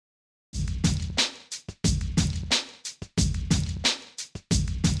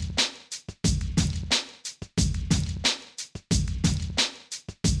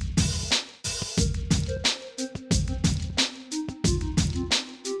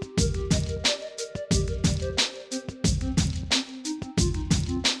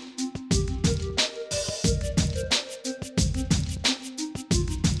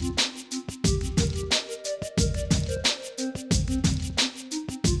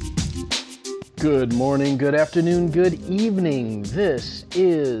Good morning, good afternoon, good evening. This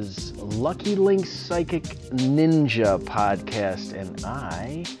is Lucky Links Psychic Ninja Podcast, and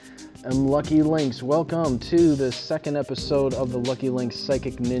I am Lucky Links. Welcome to the second episode of the Lucky Links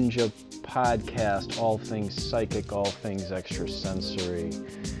Psychic Ninja Podcast. All things psychic, all things extrasensory,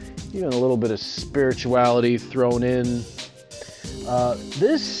 even a little bit of spirituality thrown in.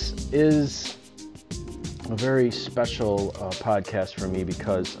 This is a very special podcast for me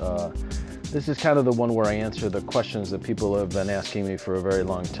because this is kind of the one where I answer the questions that people have been asking me for a very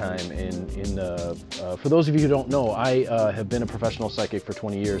long time. For those of you who don't know, I have been a professional psychic for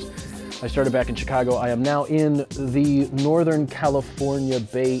 20 years. I started back in Chicago. I am now in the Northern California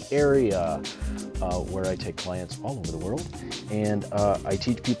Bay Area, where I take clients all over the world. And I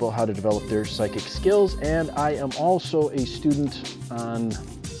teach people how to develop their psychic skills. And I am also a student on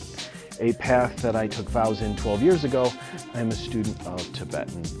a path that I took vows in 12 years ago. I am a student of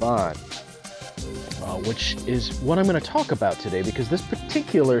Tibetan Bon. Which is what I'm going to talk about today, because this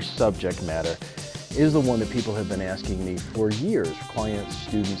particular subject matter is the one that people have been asking me for years. Clients,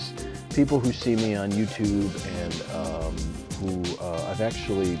 students, people who see me on YouTube, and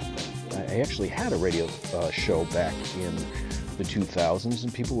I actually had a radio show back in the 2000s,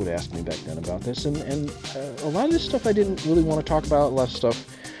 and people would ask me back then about this. And a lot of this stuff I didn't really want to talk about. A lot of stuff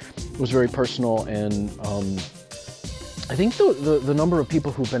was very personal, and I think the number of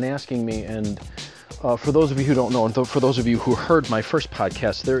people who've been asking me, and for those of you who don't know, and for those of you who heard my first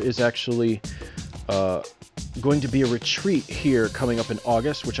podcast, there is actually going to be a retreat here coming up in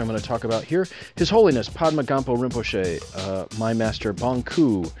August, which I'm going to talk about here. His Holiness Padma Gampo Rinpoche, my master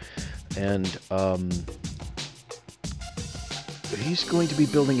Bangku, and he's going to be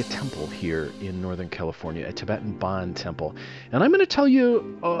building a temple here in Northern California, a Tibetan Bon temple. And I'm going to tell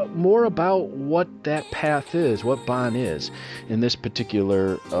you more about what that path is, what Bon is, in this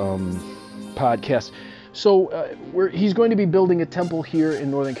particular podcast. So he's going to be building a temple here in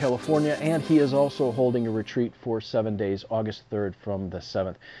Northern California, and he is also holding a retreat for 7 days, August 3rd from the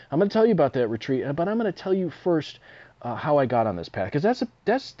 7th. I'm going to tell you about that retreat, but I'm going to tell you first how I got on this path, because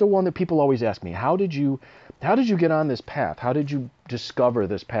that's the one that people always ask me. How did you get on this path? How did you discover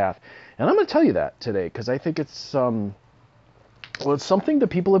this path? And I'm going to tell you that today, because I think it's it's something that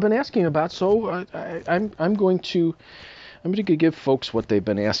people have been asking about. So I'm going to give folks what they've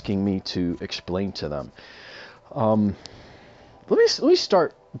been asking me to explain to them. Let me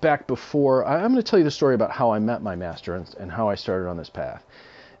start back before. I'm going to tell you the story about how I met my master and how I started on this path.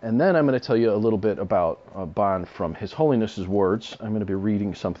 And then I'm going to tell you a little bit about Bon from His Holiness's words. I'm going to be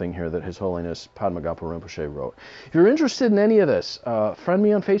reading something here that His Holiness Padma Gampo Rinpoche wrote. If you're interested in any of this, friend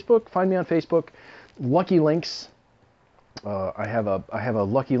me on Facebook, find me on Facebook, Lucky Links. I have a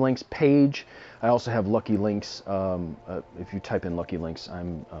Lucky Links page. I also have Lucky Links. If you type in Lucky Links,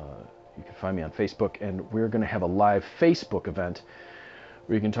 you can find me on Facebook, and we're going to have a live Facebook event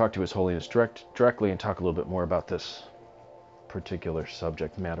where you can talk to His Holiness directly and talk a little bit more about this particular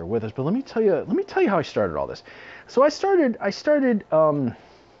subject matter with us. But let me tell you how I started all this. So I started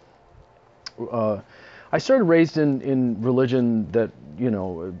raised in religion that,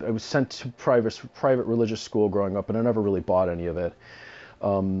 I was sent to private religious school growing up, and I never really bought any of it.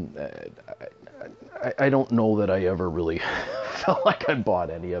 I don't know that I ever really felt like I bought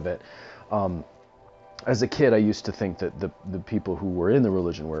any of it. As a kid, I used to think that the people who were in the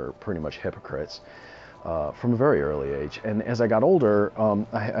religion were pretty much hypocrites from a very early age. And as I got older,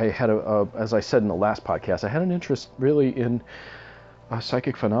 I had as I said in the last podcast, I had an interest really in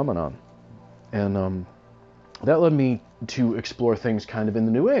psychic phenomenon. And that led me to explore things kind of in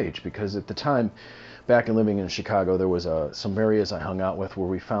the New Age, because at the time, back in living in Chicago, there was some areas I hung out with where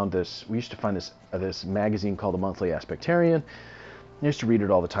we used to find this magazine called The Monthly Aspectarian. I used to read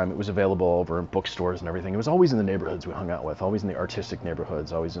it all the time. It was available over in bookstores and everything. It was always in the neighborhoods we hung out with, always in the artistic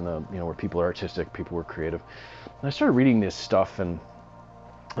neighborhoods, always in the, where people are artistic, people were creative. And I started reading this stuff, and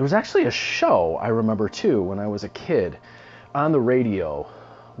there was actually a show, I remember too, when I was a kid, on the radio,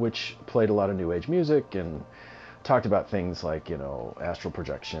 which played a lot of New Age music and talked about things like, astral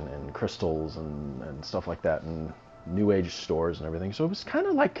projection and crystals and stuff like that, and New Age stores and everything. So it was kind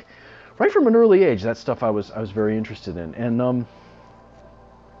of like, right from an early age, that stuff I was very interested in. And I'm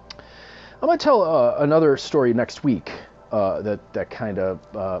going to tell another story next week that kind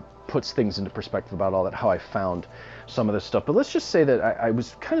of puts things into perspective about all that, how I found some of this stuff. But let's just say that I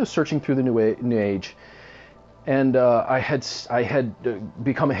was kind of searching through the New Age, and I had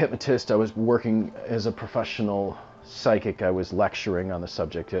become a hypnotist. I was working as a professional psychic. I was lecturing on the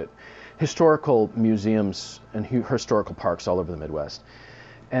subject at historical museums and historical parks all over the Midwest.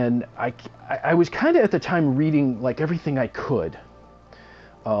 And I was kind of at the time reading like everything I could.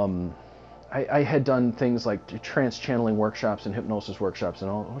 I had done things like trance channeling workshops and hypnosis workshops and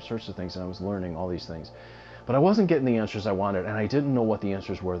all sorts of things, and I was learning all these things. But I wasn't getting the answers I wanted, and I didn't know what the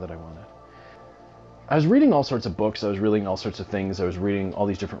answers were that I wanted. I was reading all sorts of books. I was reading all sorts of things. I was reading all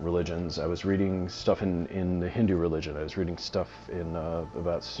these different religions. I was reading stuff in the Hindu religion. I was reading stuff in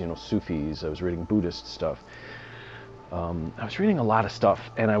about Sufis. I was reading Buddhist stuff. I was reading a lot of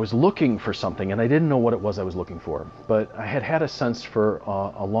stuff, and I was looking for something, and I didn't know what it was I was looking for. But I had a sense for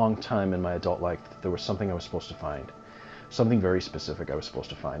a long time in my adult life that there was something I was supposed to find, something very specific I was supposed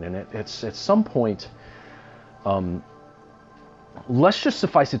to find. And it's at some point, let's just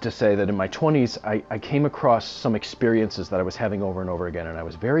suffice it to say that in my 20s, I came across some experiences that I was having over and over again, and I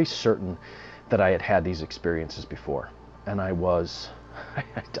was very certain that I had had these experiences before. And I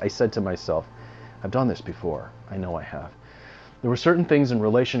said to myself, I've done this before. I know I have. There were certain things in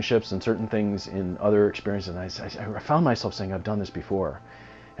relationships and certain things in other experiences, and I found myself saying, I've done this before.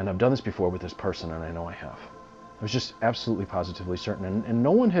 And I've done this before with this person, and I know I have. I was just absolutely positively certain. And no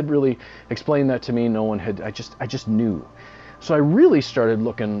one had really explained that to me. No one had, I just knew. So I really started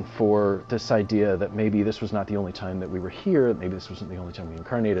looking for this idea that maybe this was not the only time that we were here, maybe this wasn't the only time we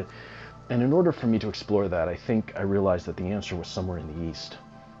incarnated. And in order for me to explore that, I think I realized that the answer was somewhere in the East.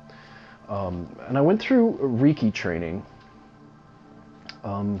 And I went through Reiki training,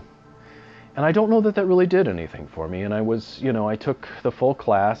 and I don't know that that really did anything for me. And I took the full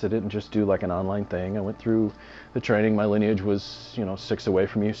class. I didn't just do like an online thing. I went through the training. My lineage was, 6 away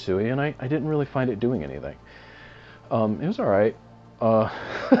from Usui, and I didn't really find it doing anything. It was all right.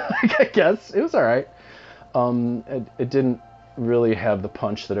 I guess it was all right. It didn't really have the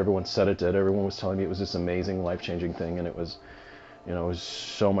punch that everyone said it did. Everyone was telling me it was this amazing, life-changing thing, and it was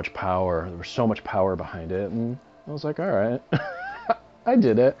so much power. There was so much power behind it, and I was like, all right, I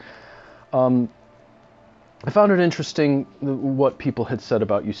did it. I found it interesting what people had said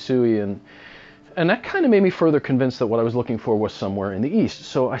about Usui, and that kind of made me further convinced that what I was looking for was somewhere in the East.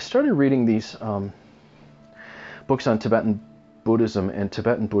 So I started reading these books on Tibetan Buddhism and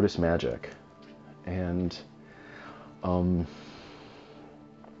Tibetan Buddhist magic, and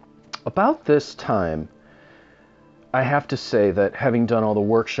about this time, I have to say that having done all the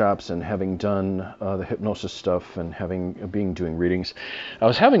workshops and having done the hypnosis stuff and doing readings, I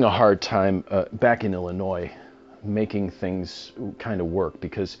was having a hard time back in Illinois making things kind of work,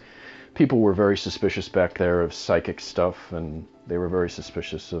 because people were very suspicious back there of psychic stuff, and they were very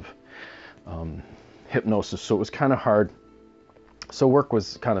suspicious of hypnosis, so it was kind of hard. So work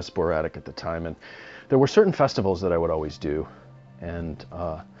was kind of sporadic at the time, and there were certain festivals that I would always do, and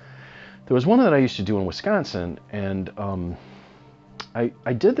there was one that I used to do in Wisconsin, and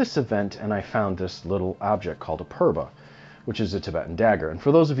I did this event, and I found this little object called a purba, which is a Tibetan dagger. And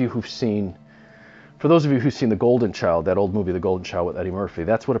for those of you who've seen The Golden Child, that old movie, The Golden Child with Eddie Murphy,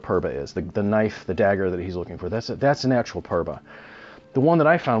 that's what a purba is. The knife, the dagger that he's looking for, that's an actual purba. The one that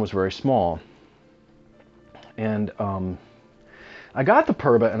I found was very small, and I got the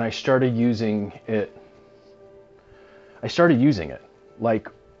purba, and I started using it. Like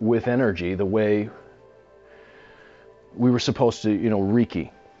with energy, the way we were supposed to,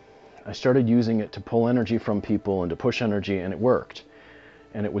 Reiki. I started using it to pull energy from people and to push energy, and it worked.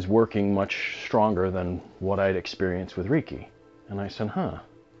 And it was working much stronger than what I'd experienced with Reiki. And I said,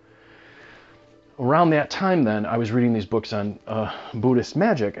 Around that time then, I was reading these books on Buddhist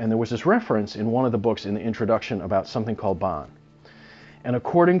magic, and there was this reference in one of the books in the introduction about something called Bon. And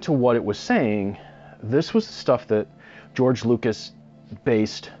according to what it was saying, this was the stuff that George Lucas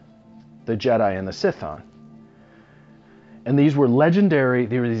based the Jedi and the Sith on. And these were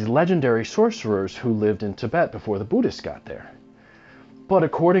these legendary sorcerers who lived in Tibet before the Buddhists got there. But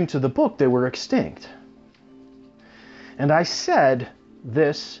according to the book, they were extinct. And I said,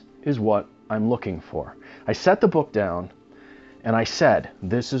 this is what I'm looking for. I set the book down, and I said,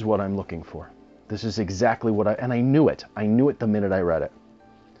 this is what I'm looking for. This is exactly what and I knew it. I knew it the minute I read it.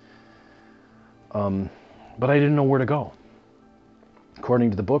 But I didn't know where to go.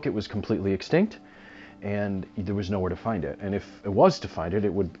 According to the book, it was completely extinct, and there was nowhere to find it. And if it was to find it,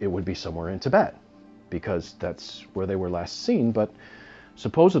 it would be somewhere in Tibet, because that's where they were last seen. But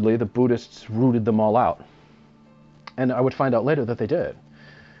supposedly the Buddhists rooted them all out. And I would find out later that they did.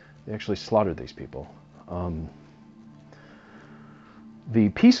 They actually slaughtered these people. The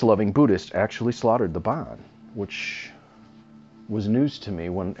peace-loving Buddhists actually slaughtered the Bon, which was news to me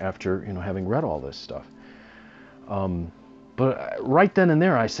after having read all this stuff. But right then and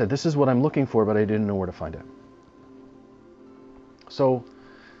there, I said, this is what I'm looking for, but I didn't know where to find it. So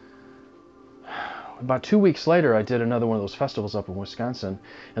about 2 weeks later, I did another one of those festivals up in Wisconsin,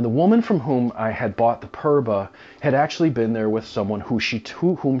 and the woman from whom I had bought the Purba had actually been there with someone whom she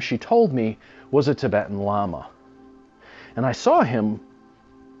told me was a Tibetan Lama. And I saw him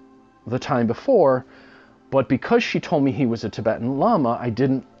the time before, but because she told me he was a Tibetan Lama, I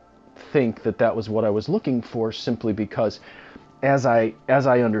didn't think that that was what I was looking for, simply because as I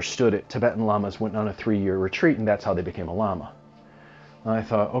understood it, Tibetan Lamas went on a 3-year retreat, and that's how they became a Lama. And I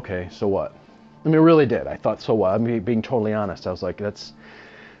thought, okay, so what? I mean, I really did. I thought, so what? I'm being totally honest. I was like, that's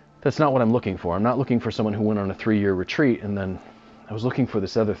not what I'm looking for. I'm not looking for someone who went on a 3-year retreat, and then I was looking for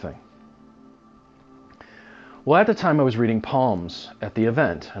this other thing. Well, at the time I was reading palms at the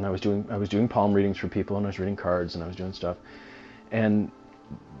event, and I was doing palm readings for people, and I was reading cards, and I was doing stuff. And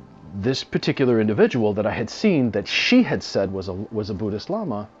this particular individual that I had seen, that she had said was a Buddhist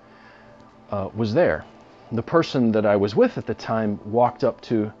Lama, was there. The person that I was with at the time walked up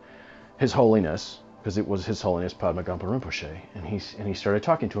to His Holiness, because it was His Holiness Padma Gampo Rinpoche, and he started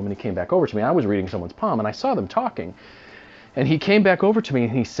talking to him, and he came back over to me. I was reading someone's palm, and I saw them talking, and he came back over to me,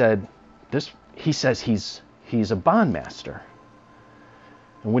 and he said, he says he's a bond master.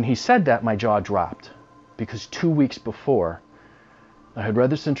 And when he said that, my jaw dropped, because 2 weeks before, I had read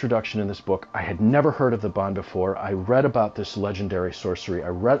this introduction in this book. I had never heard of the bond before. I read about this legendary sorcery. I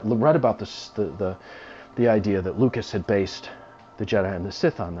read about this, the idea that Lucas had based the Jedi and the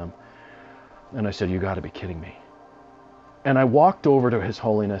Sith on them. And I said, you got to be kidding me. And I walked over to His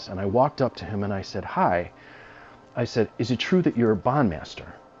Holiness, and I walked up to him, and I said, hi. I said, is it true that you're a bond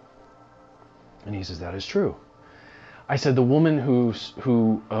master? And he says, that is true. I said, the woman who's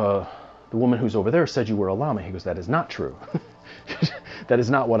over there said you were a Lama. He goes, that is not true. That is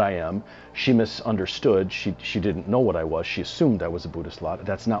not what I am. She misunderstood. She didn't know what I was. She assumed I was a Buddhist Lama.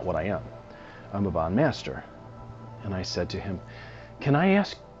 That's not what I am. I'm a bond master. And I said to him, can I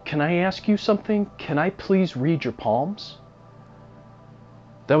ask you something? Can I please read your palms?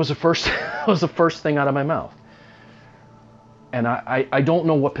 That was the first thing out of my mouth. And I don't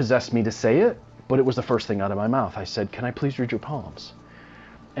know what possessed me to say it, but it was the first thing out of my mouth. I said, can I please read your palms?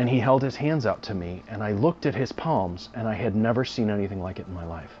 And he held his hands out to me, and I looked at his palms, and I had never seen anything like it in my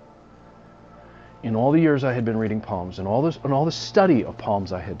life. In all the years I had been reading palms, and all the study of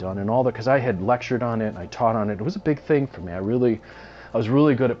palms I had done, and because I had lectured on it, and I taught on it, it was a big thing for me. I was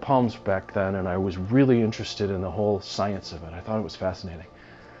really good at palms back then, and I was really interested in the whole science of it. I thought it was fascinating.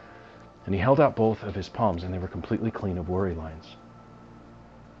 And he held out both of his palms, and they were completely clean of worry lines.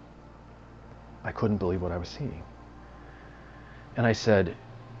 I couldn't believe what I was seeing. And I said,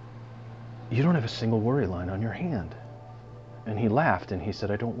 you don't have a single worry line on your hand. And he laughed, and he said,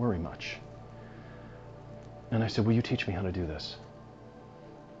 I don't worry much. And I said, will you teach me how to do this?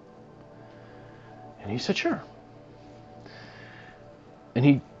 And he said, sure. And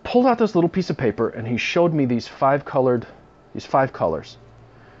he pulled out this little piece of paper, and he showed me these five colors.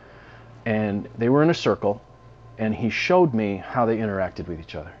 And they were in a circle, and he showed me how they interacted with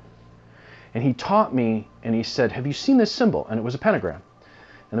each other. And he taught me, and he said, have you seen this symbol? And it was a pentagram.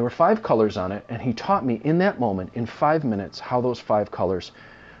 And there were 5 colors on it, and he taught me in that moment, in 5 minutes, how those 5 colors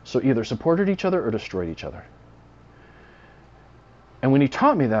so either supported each other or destroyed each other. And when he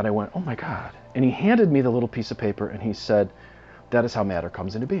taught me that, I went, oh my God. And he handed me the little piece of paper, and he said, that is how matter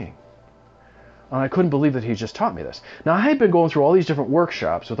comes into being. And I couldn't believe that he just taught me this. Now, I had been going through all these different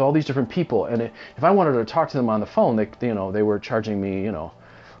workshops with all these different people, and if I wanted to talk to them on the phone, they were charging me,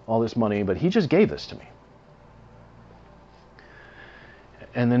 all this money, but he just gave this to me.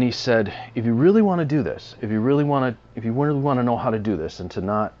 And then he said, if you really want to do this, if you really want to know how to do this and to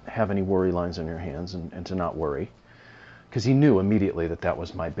not have any worry lines on your hands and to not worry, because he knew immediately that that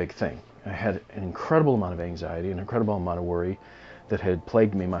was my big thing. I had an incredible amount of anxiety, an incredible amount of worry that had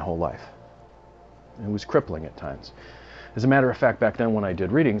plagued me my whole life. It was crippling at times. As a matter of fact, back then when I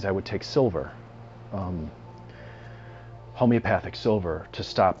did readings, I would take silver, homeopathic silver, to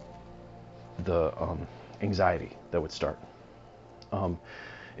stop the anxiety that would start.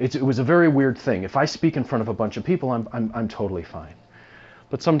 It was a very weird thing. If I speak in front of a bunch of people, I'm totally fine.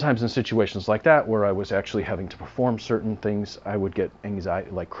 But sometimes in situations like that, where I was actually having to perform certain things, I would get anxiety,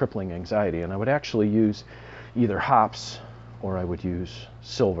 like crippling anxiety, and I would actually use either hops, or I would use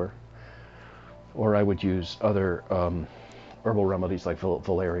silver, or I would use other herbal remedies like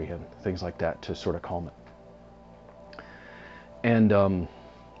valerian, things like that, to sort of calm it. And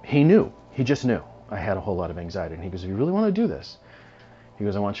he knew. He just knew I had a whole lot of anxiety. And he goes, if you really want to do this, he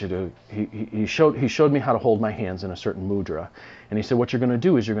goes, I want you to, he showed me how to hold my hands in a certain mudra. And he said, what you're going to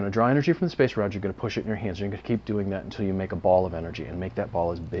do is you're going to draw energy from the space around you, you're going to push it in your hands, and you're going to keep doing that until you make a ball of energy, and make that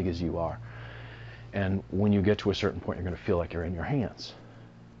ball as big as you are. And when you get to a certain point, you're going to feel like you're in your hands.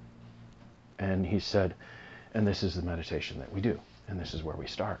 And he said, and this is the meditation that we do, and this is where we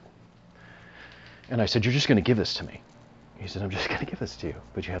start. And I said, you're just going to give this to me? He said, I'm just going to give this to you,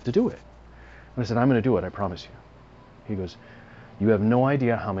 but you have to do it. And I said, I'm going to do it, I promise you. He goes, you have no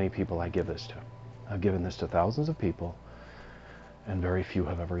idea how many people I give this to. I've given this to thousands of people, and very few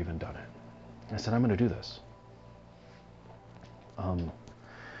have ever even done it. I said, I'm going to do this.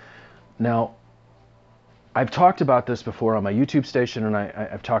 Now, I've talked about this before on my YouTube station, and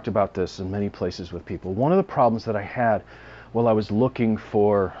I've talked about this in many places with people. One of the problems that I had while I was looking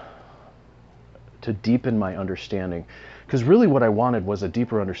to deepen my understanding, because really what I wanted was a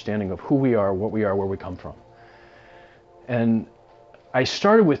deeper understanding of who we are, what we are, where we come from. And I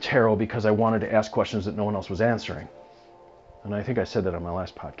started with tarot because I wanted to ask questions that no one else was answering. And I think I said that on my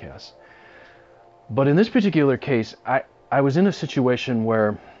last podcast. But in this particular case, I was in a situation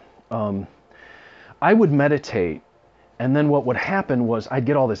where I would meditate, and then what would happen was I'd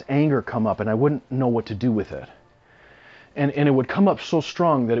get all this anger come up, and I wouldn't know what to do with it. And it would come up so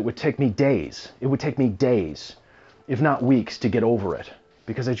strong that it would take me days. It would take me days, if not weeks, to get over it,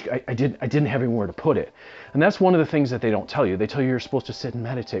 because I didn't have anywhere to put it. And that's one of the things that they don't tell you. They tell you you're supposed to sit and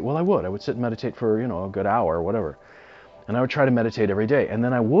meditate. Well, I would sit and meditate for, a good hour or whatever. And I would try to meditate every day. And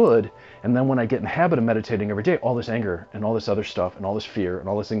then when I get in the habit of meditating every day, all this anger and all this other stuff and all this fear and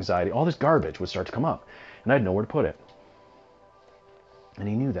all this anxiety, all this garbage would start to come up. And I had nowhere to put it. And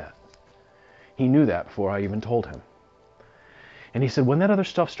he knew that. He knew that before I even told him. And he said, when that other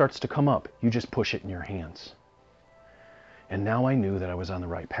stuff starts to come up, you just push it in your hands. And now I knew that I was on the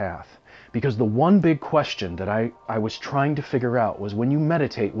right path. Because the one big question that I was trying to figure out was, when you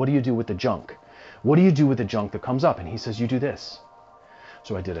meditate, what do you do with the junk? What do you do with the junk that comes up? And he says, you do this.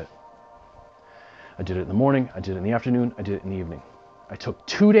 So I did it. I did it in the morning, I did it in the afternoon, I did it in the evening. I took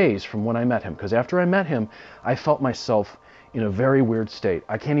 2 days from when I met him, because after I met him, I felt myself in a very weird state.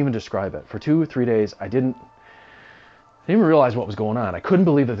 I can't even describe it. For 2 or 3 days, I didn't even realize what was going on. I couldn't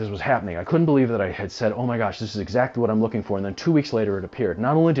believe that this was happening. I couldn't believe that I had said, oh my gosh, this is exactly what I'm looking for. And then 2 weeks later, it appeared.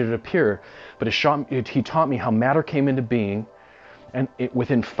 Not only did it appear, but he taught me how matter came into being. And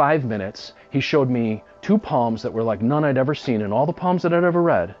within 5 minutes, he showed me 2 palms that were like none I'd ever seen in all the palms that I'd ever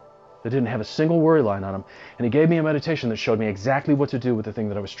read, that didn't have a single worry line on them. And he gave me a meditation that showed me exactly what to do with the thing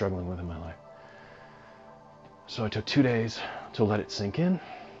that I was struggling with in my life. So I took 2 days to let it sink in.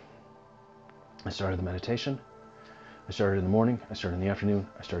 I started the meditation. I started in the morning, I started in the afternoon,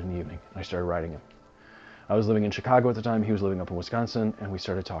 I started in the evening, and I started writing him. I was living in Chicago at the time, he was living up in Wisconsin, and we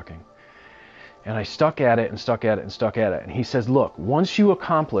started talking. And I stuck at it and stuck at it and stuck at it. And he says, look, once you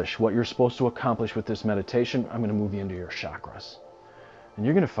accomplish what you're supposed to accomplish with this meditation, I'm going to move you into your chakras. And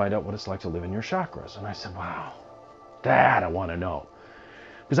you're going to find out what it's like to live in your chakras. And I said, wow, that I want to know.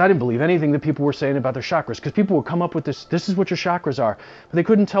 Because I didn't believe anything that people were saying about their chakras. Because people would come up with this is what your chakras are. But they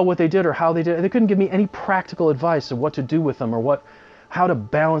couldn't tell what they did or how they did it. They couldn't give me any practical advice of what to do with them or how to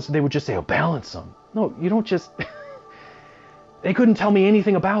balance. They would just say, oh, balance them. No, you don't just... They couldn't tell me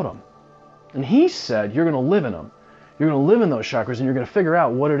anything about them. And he said, you're going to live in them. You're going to live in those chakras, and you're going to figure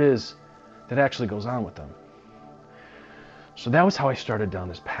out what it is that actually goes on with them. So that was how I started down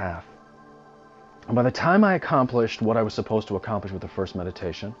this path. And by the time I accomplished what I was supposed to accomplish with the first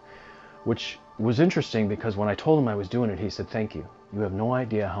meditation, which was interesting because when I told him I was doing it, he said, thank you. You have no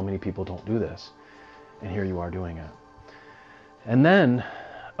idea how many people don't do this. And here you are doing it. And then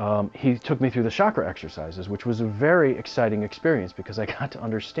he took me through the chakra exercises, which was a very exciting experience because I got to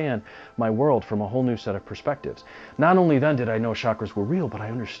understand my world from a whole new set of perspectives. Not only then did I know chakras were real, but I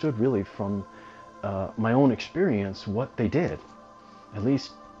understood really from my own experience what they did, at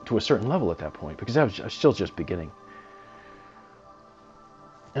least to a certain level at that point, because I was still just beginning.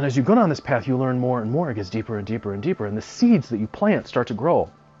 And as you go down this path, you learn more and more. It gets deeper and deeper and deeper, and the seeds that you plant start to grow,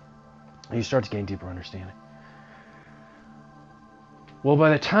 and you start to gain deeper understanding. Well,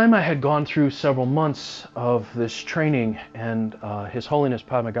 by the time I had gone through several months of this training, and His Holiness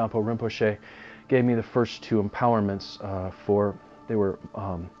Padma Gampo Rinpoche gave me the first 2 empowerments they were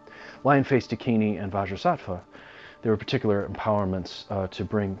Lion-Faced Dakini and Vajrasattva. They were particular empowerments to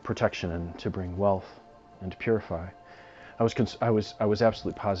bring protection and to bring wealth and to purify. I was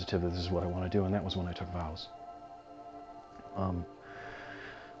absolutely positive that this is what I want to do, and that was when I took vows.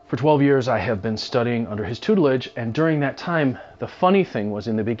 For 12 years, I have been studying under his tutelage, and during that time, the funny thing was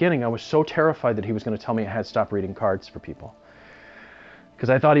in the beginning, I was so terrified that he was going to tell me I had to stop reading cards for people. Because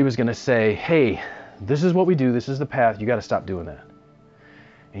I thought he was going to say, hey, this is what we do, this is the path, you got to stop doing that.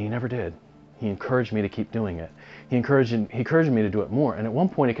 And he never did. He encouraged me to keep doing it. He encouraged me to do it more. And at one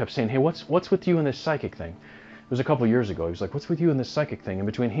point he kept saying, hey, what's with you and this psychic thing? was a couple years ago. He was like, "What's with you and this psychic thing?" And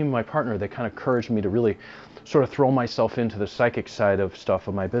between him and my partner, they kind of encouraged me to really sort of throw myself into the psychic side of stuff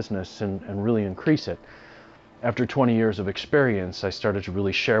of my business and really increase it. After 20 years of experience, I started to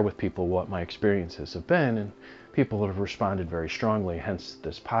really share with people what my experiences have been, and people have responded very strongly, hence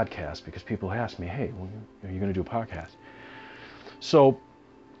this podcast, because people ask me, "Hey, are you going to do a podcast?" So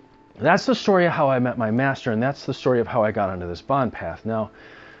that's the story of how I met my master, and that's the story of how I got onto this bond path. Now,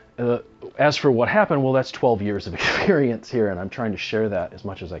 as for what happened, well, that's 12 years of experience here, and I'm trying to share that as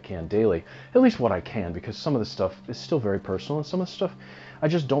much as I can daily, at least what I can, because some of the stuff is still very personal, and some of the stuff I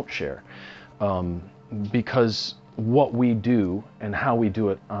just don't share. Because what we do and how we do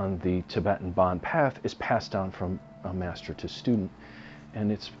it on the Tibetan bond path is passed down from a master to student,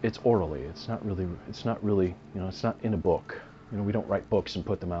 and it's orally. It's not really, it's not in a book. We don't write books and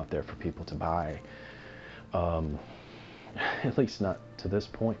put them out there for people to buy. At least not to this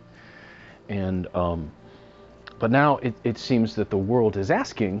point. And but now it seems that the world is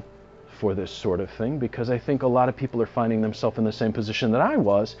asking for this sort of thing, because I think a lot of people are finding themselves in the same position that I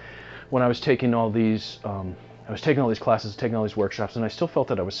was when I was taking all these classes, taking all these workshops, and I still felt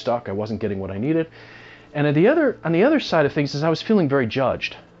that I was stuck. I wasn't getting what I needed. And on the other side of things is I was feeling very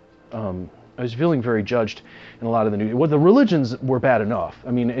judged. I was feeling very judged in a lot of the new. Well, the religions were bad enough.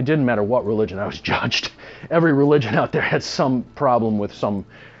 I mean, it didn't matter what religion, I was judged. Every religion out there had some problem with some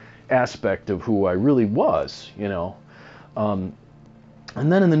aspect of who I really was, And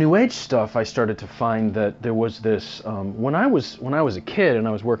then in the New Age stuff, I started to find that there was this. When I was a kid and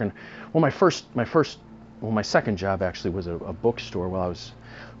I was working, well, my second job actually was a bookstore while I was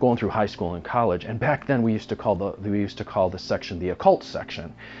going through high school and college. And back then we used to call the section the occult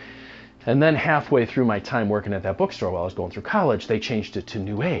section. And then halfway through my time working at that bookstore while I was going through college, they changed it to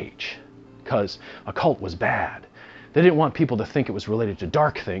New Age, because occult was bad. They didn't want people to think it was related to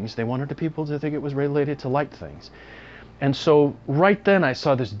dark things. They wanted people to think it was related to light things. And so right then I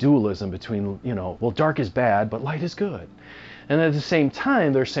saw this dualism between, well, dark is bad, but light is good. And at the same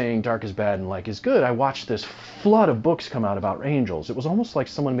time, they're saying dark is bad and light is good. I watched this flood of books come out about angels. It was almost like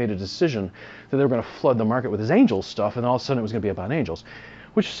someone made a decision that they were going to flood the market with this angel stuff, and all of a sudden it was going to be about angels,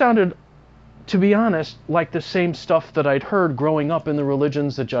 which sounded, to be honest, like the same stuff that I'd heard growing up in the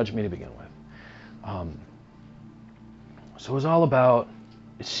religions that judged me to begin with. So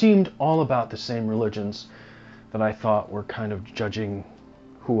it seemed all about the same religions that I thought were kind of judging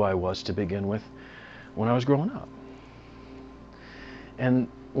who I was to begin with when I was growing up. And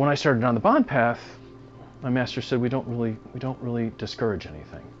when I started on the bond path, my master said, we don't really discourage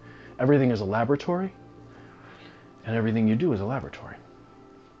anything. Everything is a laboratory, and everything you do is a laboratory.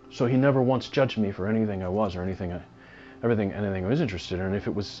 So he never once judged me for anything I was or anything I was interested in.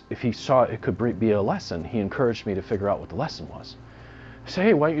 And if he saw it could be a lesson, he encouraged me to figure out what the lesson was. I'd say,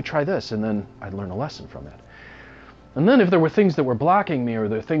 hey, why don't you try this? And then I'd learn a lesson from it. And then if there were things that were blocking me or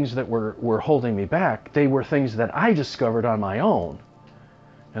the things that were holding me back, they were things that I discovered on my own.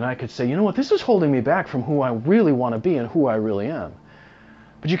 And I could say, you know what, this is holding me back from who I really want to be and who I really am.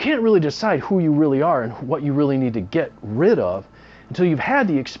 But you can't really decide who you really are and what you really need to get rid of until you've had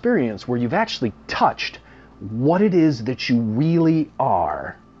the experience where you've actually touched what it is that you really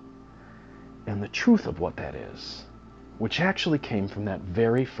are and the truth of what that is, which actually came from that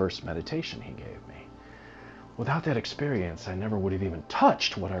very first meditation he gave me. Without that experience, I never would have even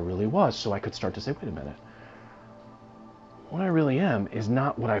touched what I really was, so I could start to say, wait a minute, what I really am is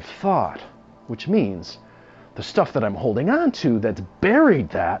not what I've thought, which means the stuff that I'm holding on to that's buried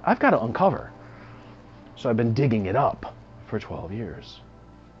that, I've got to uncover. So I've been digging it up for 12 years.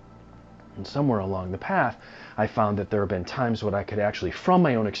 And somewhere along the path, I found that there have been times when I could actually, from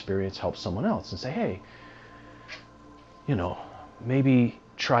my own experience, help someone else and say, hey, maybe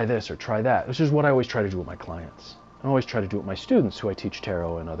try this or try that. This is what I always try to do with my clients. I always try to do it with my students who I teach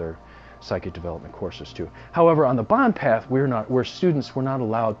tarot and other psychic development courses to. However, on the bond path, we're students, we're not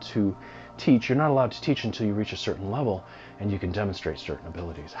allowed to teach. You're not allowed to teach until you reach a certain level and you can demonstrate certain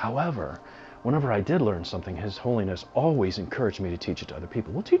abilities. However, whenever I did learn something, His Holiness always encouraged me to teach it to other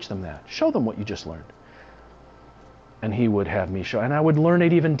people. We'll teach them that. Show them what you just learned. And he would have me show, and I would learn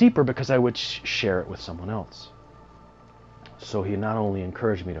it even deeper because I would share it with someone else. So he not only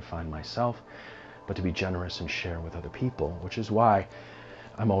encouraged me to find myself, but to be generous and share with other people, which is why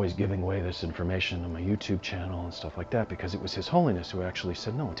I'm always giving away this information on my YouTube channel and stuff like that, because it was His Holiness who actually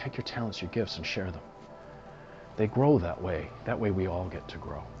said, no, take your talents, your gifts, and share them. They grow that way. That way we all get to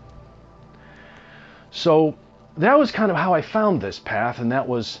grow. So that was kind of how I found this path, and that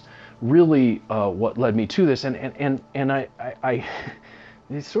was really what led me to this. And I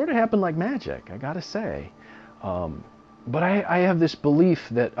it sort of happened like magic, I gotta say. But I have this belief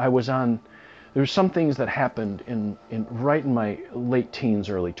that I was on There were some things that happened right in my late teens,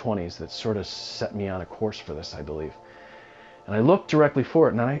 early 20s that sort of set me on a course for this, I believe. And I looked directly for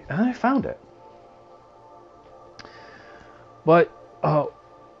it, and I found it. But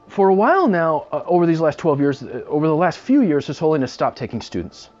for a while now, over these last 12 years, over the last few years, His Holiness stopped taking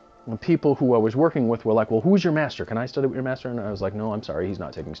students. And people who I was working with were like, well, who's your master? Can I study with your master? And I was like, no, I'm sorry, he's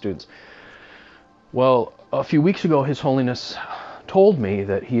not taking students. Well, a few weeks ago, His Holiness told me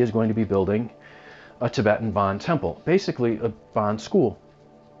that he is going to be building a Tibetan Bon temple, basically a Bon school,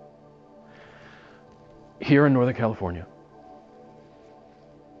 here in Northern California.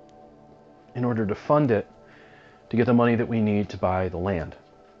 In order to fund it, to get the money that we need to buy the land,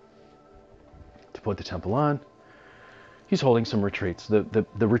 to put the temple on, he's holding some retreats. The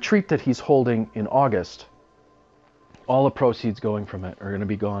retreat that he's holding in August, all the proceeds going from it are going to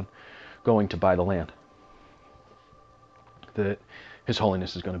be going to buy the land that His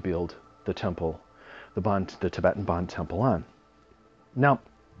Holiness is going to build the temple, the Tibetan Bon temple on. Now,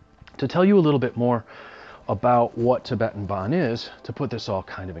 to tell you a little bit more about what Tibetan Bon is, to put this all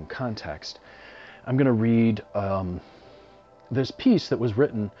kind of in context, I'm going to read this piece that was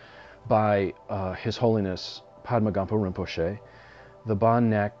written by His Holiness Padma Gampo Rinpoche, the Bon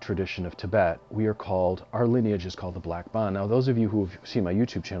Nak tradition of Tibet. Our lineage is called the Black Bon. Now, those of you who have seen my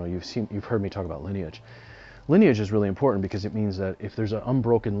YouTube channel, you've heard me talk about lineage. Lineage is really important because it means that if there's an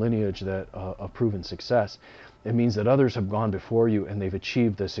unbroken lineage that of proven success, it means that others have gone before you and they've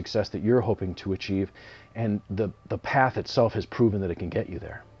achieved the success that you're hoping to achieve, and the path itself has proven that it can get you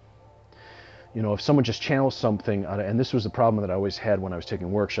there. You know, if someone just channels something, and this was the problem that I always had when I was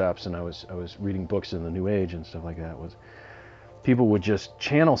taking workshops and I was reading books in the New Age and stuff like that, was people would just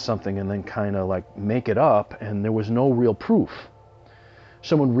channel something and then kind of like make it up, and there was no real proof.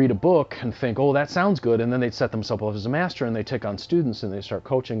 Someone would read a book and think, oh, that sounds good, and then they'd set themselves up as a master and they take on students and they start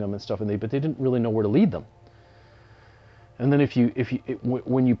coaching them and stuff, but they didn't really know where to lead them. And then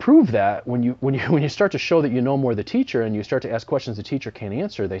when you prove that, when you start to show that you know more the teacher and you start to ask questions the teacher can't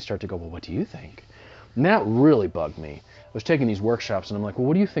answer, they start to go, well, what do you think? And that really bugged me. I was taking these workshops and I'm like, well,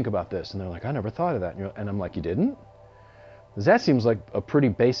 what do you think about this? And they're like, I never thought of that. And I'm like, you didn't? Because that seems like a pretty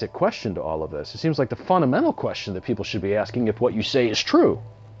basic question to all of this. It seems like the fundamental question that people should be asking if what you say is true.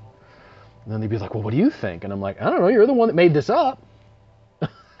 And then they'd be like, well, what do you think? And I'm like, I don't know, you're the one that made this up.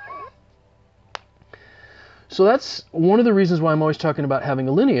 So that's one of the reasons why I'm always talking about having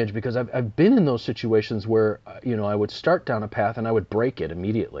a lineage, because I've been in those situations where, you know, I would start down a path and I would break it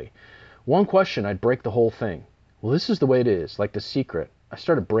immediately. One question, I'd break the whole thing. Well, this is the way it is, like The Secret. I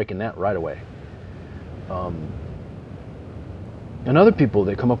started breaking that right away. And other people,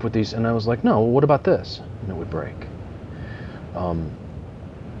 they come up with these, and I was like, no, what about this? And it would break. I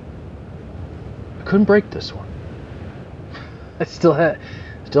couldn't break this one. I still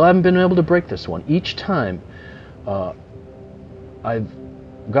haven't been able to break this one. Each time I've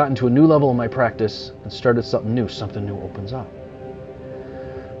gotten to a new level in my practice and started something new opens up.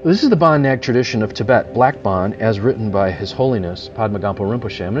 This is the Bon Nak tradition of Tibet, Black Bon, as written by His Holiness Padma Gampo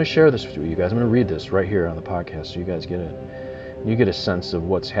Rinpoche. I'm going to share this with you guys. I'm going to read this right here on the podcast so you guys get it. You get a sense of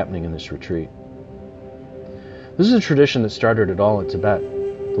what's happening in this retreat. This is a tradition that started it all in Tibet.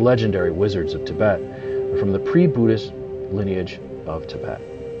 The legendary wizards of Tibet are from the pre-Buddhist lineage of Tibet.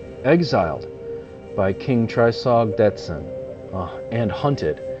 Exiled by King Trisog Detsen and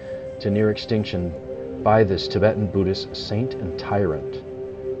hunted to near extinction by this Tibetan Buddhist saint and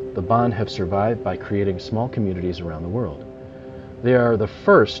tyrant, the Bon have survived by creating small communities around the world. They are the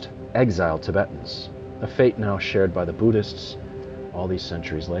first exiled Tibetans, a fate now shared by the Buddhists all these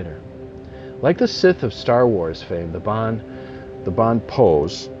centuries later. Like the Sith of Star Wars fame, the Bon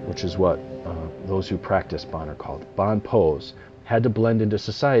Pos, which is what those who practice Bon are called, Bon Pos, had to blend into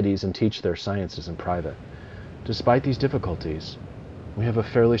societies and teach their sciences in private. Despite these difficulties, we have a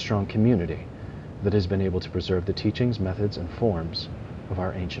fairly strong community that has been able to preserve the teachings, methods, and forms of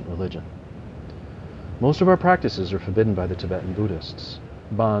our ancient religion. Most of our practices are forbidden by the Tibetan Buddhists.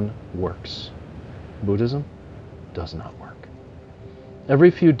 Bon works. Buddhism does not work.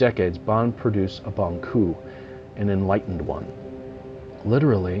 Every few decades, Bon produce a Bongku, an enlightened one.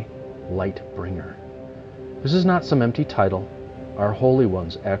 Literally, light bringer. This is not some empty title. Our holy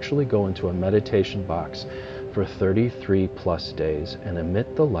ones actually go into a meditation box for 33 plus days and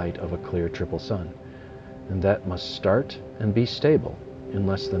emit the light of a clear triple sun. And that must start and be stable in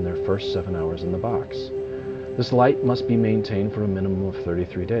less than their first 7 hours in the box. This light must be maintained for a minimum of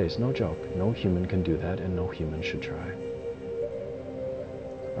 33 days. No joke. No human can do that, and no human should try.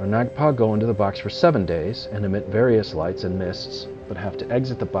 Our Nagpa go into the box for 7 days and emit various lights and mists, but have to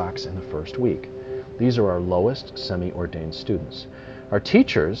exit the box in the first week. These are our lowest semi-ordained students. Our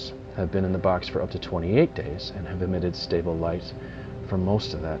teachers have been in the box for up to 28 days and have emitted stable light for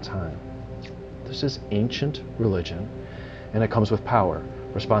most of that time. This is ancient religion, and it comes with power,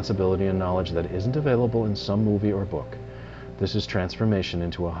 responsibility, and knowledge that isn't available in some movie or book. This is transformation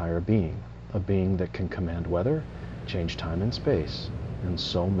into a higher being, a being that can command weather, change time and space, and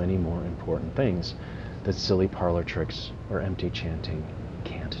so many more important things that silly parlor tricks or empty chanting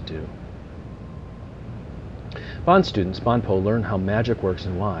can't do. Bond students, Bonpo, learn how magic works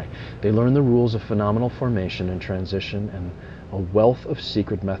and why. They learn the rules of phenomenal formation and transition and a wealth of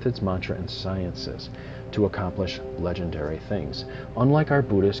secret methods, mantra, and sciences to accomplish legendary things. Unlike our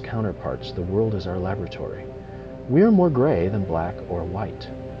Buddhist counterparts, the world is our laboratory. We are more gray than black or white.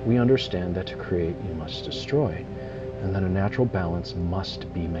 We understand that to create you must destroy, and that a natural balance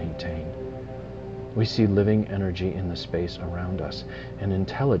must be maintained. We see living energy in the space around us, and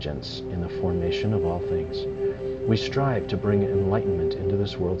intelligence in the formation of all things. We strive to bring enlightenment into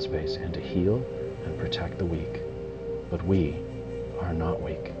this world space and to heal and protect the weak. But we are not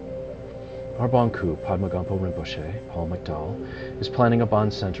weak. Our Bonku, Padma-Gampo Rinpoche, Paul McDowell, is planning a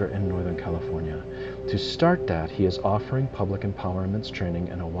Bond Center in Northern California. To start that, he is offering public empowerments training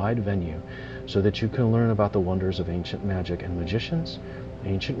in a wide venue so that you can learn about the wonders of ancient magic and magicians,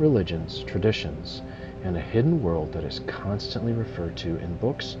 ancient religions, traditions, and a hidden world that is constantly referred to in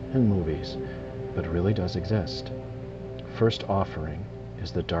books and movies, but really does exist. First offering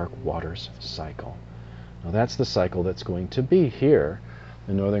is the Dark Waters Cycle. Now that's the cycle that's going to be here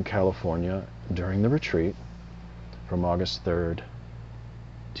in Northern California during the retreat from August 3rd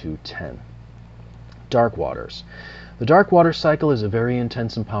to 10. Dark Waters. The Dark Water Cycle is a very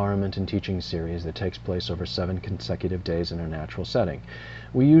intense empowerment and teaching series that takes place over 7 consecutive days in a natural setting.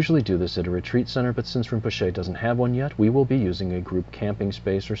 We usually do this at a retreat center, but since Rinpoche doesn't have one yet, we will be using a group camping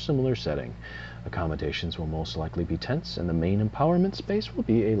space or similar setting. Accommodations will most likely be tents, and the main empowerment space will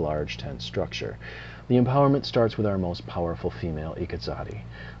be a large tent structure. The empowerment starts with our most powerful female, Ikitsari.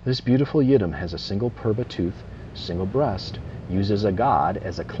 This beautiful Yidam has a single purba tooth, single breast, uses a god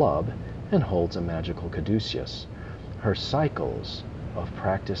as a club, and holds a magical caduceus. Her cycles of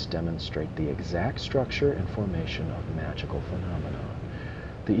practice demonstrate the exact structure and formation of magical phenomena.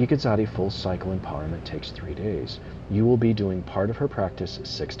 The Ikitsari full cycle empowerment takes 3 days. You will be doing part of her practice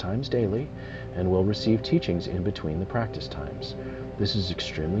 6 times daily and will receive teachings in between the practice times. This is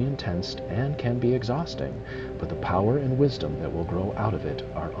extremely intense and can be exhausting, but the power and wisdom that will grow out of it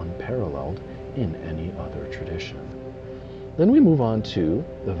are unparalleled in any other tradition. Then we move on to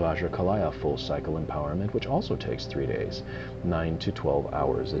the Vajrakalaya full cycle empowerment, which also takes 3 days, 9 to 12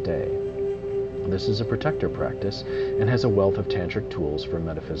 hours a day. This is a protector practice and has a wealth of tantric tools for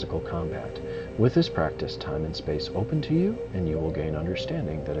metaphysical combat. With this practice, time and space open to you, and you will gain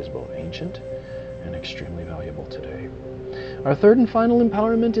understanding that is both ancient and extremely valuable today. Our third and final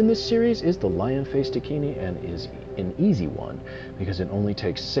empowerment in this series is the Lion-Faced Dakini, and is an easy one because it only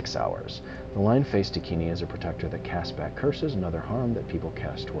takes 6 hours. The Lion-Faced Dakini is a protector that casts back curses and other harm that people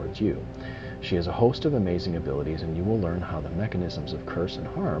cast towards you. She has a host of amazing abilities, and you will learn how the mechanisms of curse and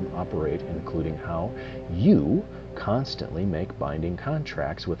harm operate, including how you constantly make binding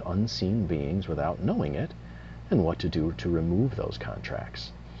contracts with unseen beings without knowing it, and what to do to remove those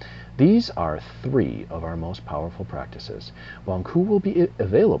contracts. These are 3 of our most powerful practices. Bonku will be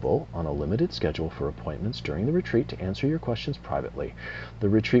available on a limited schedule for appointments during the retreat to answer your questions privately. The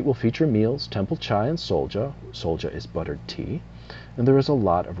retreat will feature meals, temple chai, and solja. Solja is buttered tea, and there is a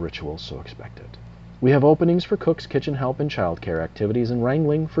lot of rituals, so expect it. We have openings for cooks, kitchen help, and childcare activities, and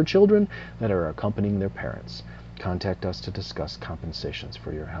wrangling for children that are accompanying their parents. Contact us to discuss compensations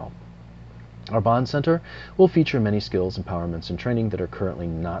for your help. Our Bond Center will feature many skills, empowerments, and training that are currently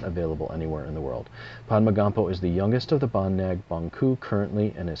not available anywhere in the world. Padma-Gampo is the youngest of the Bon Nag Bonku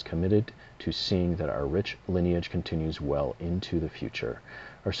currently and is committed to seeing that our rich lineage continues well into the future.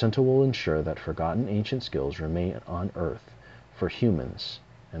 Our center will ensure that forgotten ancient skills remain on Earth for humans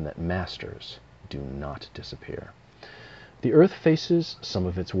and that masters do not disappear. The Earth faces some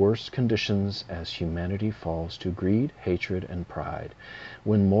of its worst conditions as humanity falls to greed, hatred, and pride.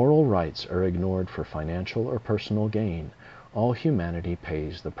 When moral rights are ignored for financial or personal gain, all humanity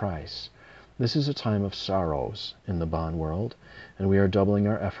pays the price. This is a time of sorrows in the Bon world, and we are doubling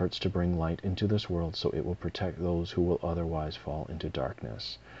our efforts to bring light into this world so it will protect those who will otherwise fall into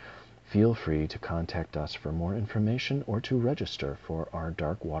darkness. Feel free to contact us for more information or to register for our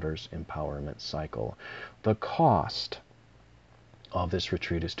Dark Waters Empowerment Cycle. The cost of this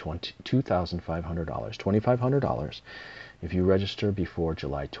retreat is $2,500. $2,500 if you register before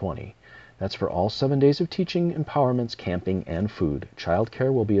July 20. That's for all 7 days of teaching, empowerments, camping, and food.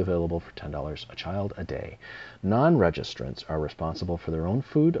 Childcare will be available for $10 a child a day. Non-registrants are responsible for their own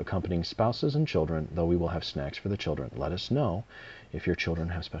food, accompanying spouses and children, though we will have snacks for the children. Let us know if your children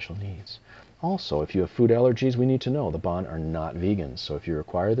have special needs. Also, if you have food allergies, we need to know. The Bon are not vegans, so if you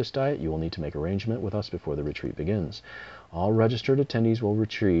require this diet, you will need to make arrangement with us before the retreat begins. All registered attendees will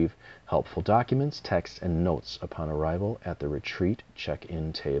retrieve helpful documents, texts, and notes upon arrival at the retreat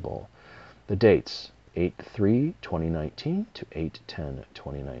check-in table. The dates, 8/3/2019 to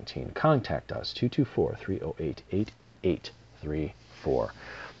 8/10/2019. Contact us, 224-308-8834.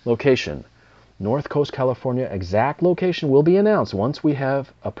 Location, North Coast, California. Exact location will be announced once we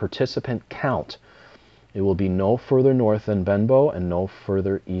have a participant count. It will be no further north than Benbow and no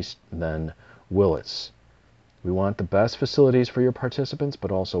further east than Willits. We want the best facilities for your participants,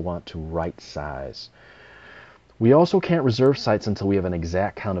 but also want to right size. We also can't reserve sites until we have an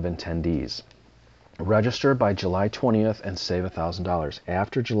exact count of attendees. Register by July 20th and save $1,000.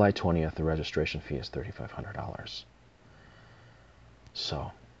 After July 20th, the registration fee is $3,500.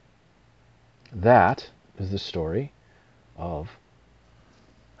 So, that is the story of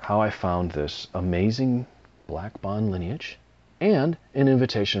how I found this amazing Black Bon lineage, and an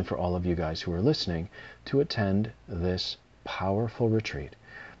invitation for all of you guys who are listening to attend this powerful retreat.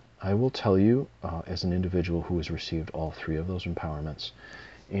 I will tell you, as an individual who has received all 3 of those empowerments,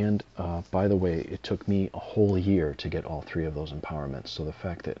 and by the way, it took me a whole year to get all 3 of those empowerments, so the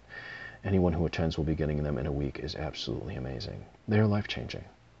fact that anyone who attends will be getting them in a week is absolutely amazing. They are life-changing.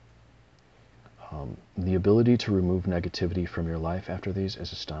 The ability to remove negativity from your life after these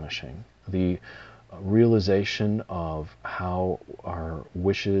is astonishing. The realization of how our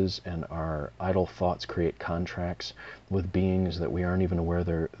wishes and our idle thoughts create contracts with beings that we aren't even aware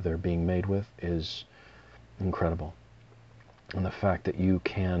they're being made with is incredible. And the fact that you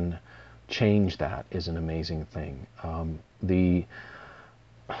can change that is an amazing thing. The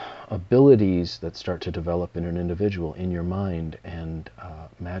abilities that start to develop in an individual, in your mind and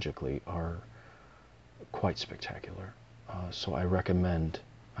magically, are quite spectacular. So I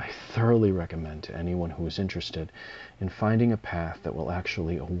thoroughly recommend to anyone who is interested in finding a path that will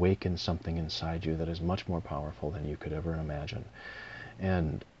actually awaken something inside you that is much more powerful than you could ever imagine,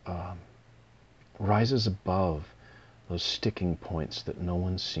 and rises above those sticking points that no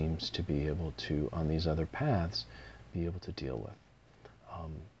one seems to be able to, on these other paths, be able to deal with.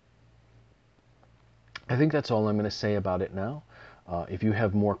 I think that's all I'm going to say about it now. If you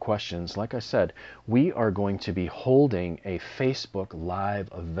have more questions, like I said, we are going to be holding a Facebook Live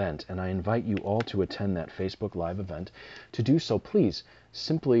event, and I invite you all to attend that Facebook Live event. To do so, please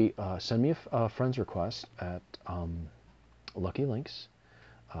simply send me a friend's request at Lucky Links.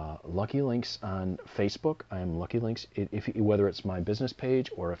 Lucky Links on Facebook. I am Lucky Links. Whether it's my business page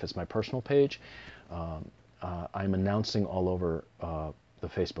or if it's my personal page, I'm announcing all over the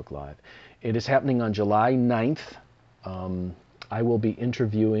Facebook Live. It is happening on July 9th. I will be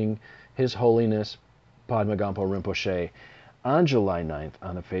interviewing His Holiness Padma Gampo Rinpoche on July 9th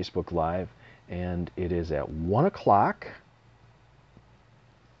on a Facebook Live, and it is at 1 o'clock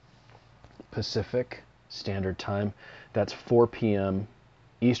Pacific Standard Time. That's 4 p.m.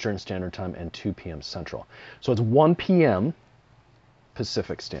 Eastern Standard Time and 2 p.m. Central. So it's 1 p.m.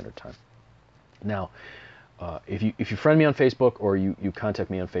 Pacific Standard Time. Now, if you friend me on Facebook, or you contact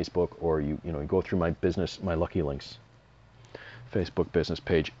me on Facebook, or you go through my Lucky Links Facebook business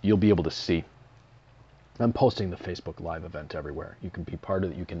page, you'll be able to see I'm posting the Facebook Live event everywhere. You can be part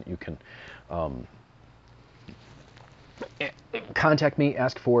of it. You can contact me,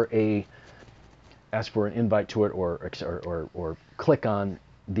 ask for an invite to it, or click on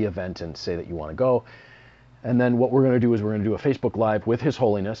the event and say that you want to go. And then what we're going to do is we're going to do a Facebook Live with His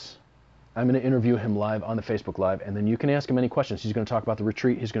Holiness. I'm going to interview him live on the Facebook Live, and then you can ask him any questions. He's going to talk about the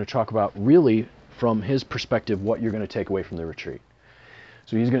retreat. He's going to talk about, really, from his perspective, what you're going to take away from the retreat.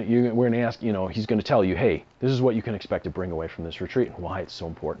 So we're going to ask, he's going to tell you, hey, this is what you can expect to bring away from this retreat and why it's so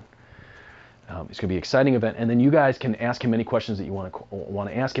important. It's going to be an exciting event, and then you guys can ask him any questions that you want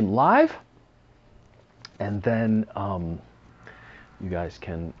to ask him live, and then you guys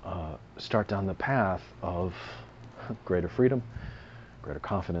can start down the path of greater freedom, greater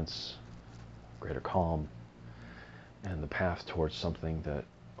confidence, greater calm, and the path towards something that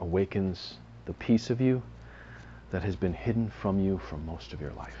awakens the piece of you that has been hidden from you for most of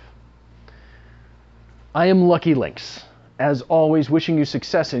your life. I am Lucky Links, As always, wishing you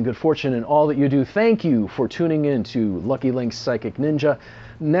success and good fortune in all that you do. Thank you for tuning in to Lucky Link's Psychic Ninja.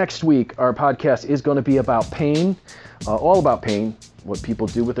 Next week, our podcast is going to be about pain, all about pain, what people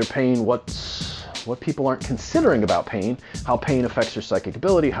do with their pain, what people aren't considering about pain, how pain affects their psychic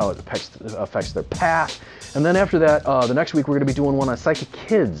ability, how it affects their path. And then after that, the next week, we're going to be doing one on psychic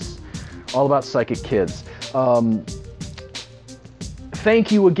kids, all about psychic kids.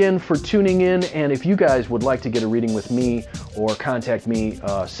 Thank you again for tuning in, and if you guys would like to get a reading with me or contact me,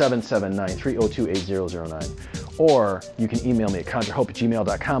 779-302-8009, or you can email me at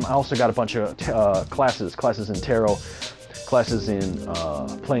conjurehope@gmail.com. I also got a bunch of classes in tarot, classes in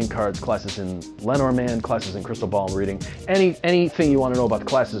playing cards, classes in Lenormand, classes in crystal ball reading. Anything you want to know about the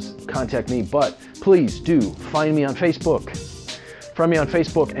classes, contact me, but please do find me on Facebook. Find me on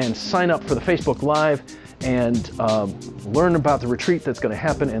Facebook and sign up for the Facebook Live, and learn about the retreat that's going to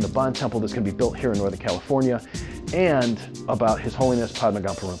happen and the Bond Temple that's going to be built here in Northern California, and about His Holiness Padma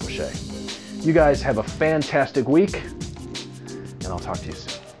Gampo Rinpoche. You guys have a fantastic week, and I'll talk to you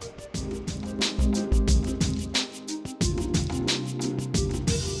soon.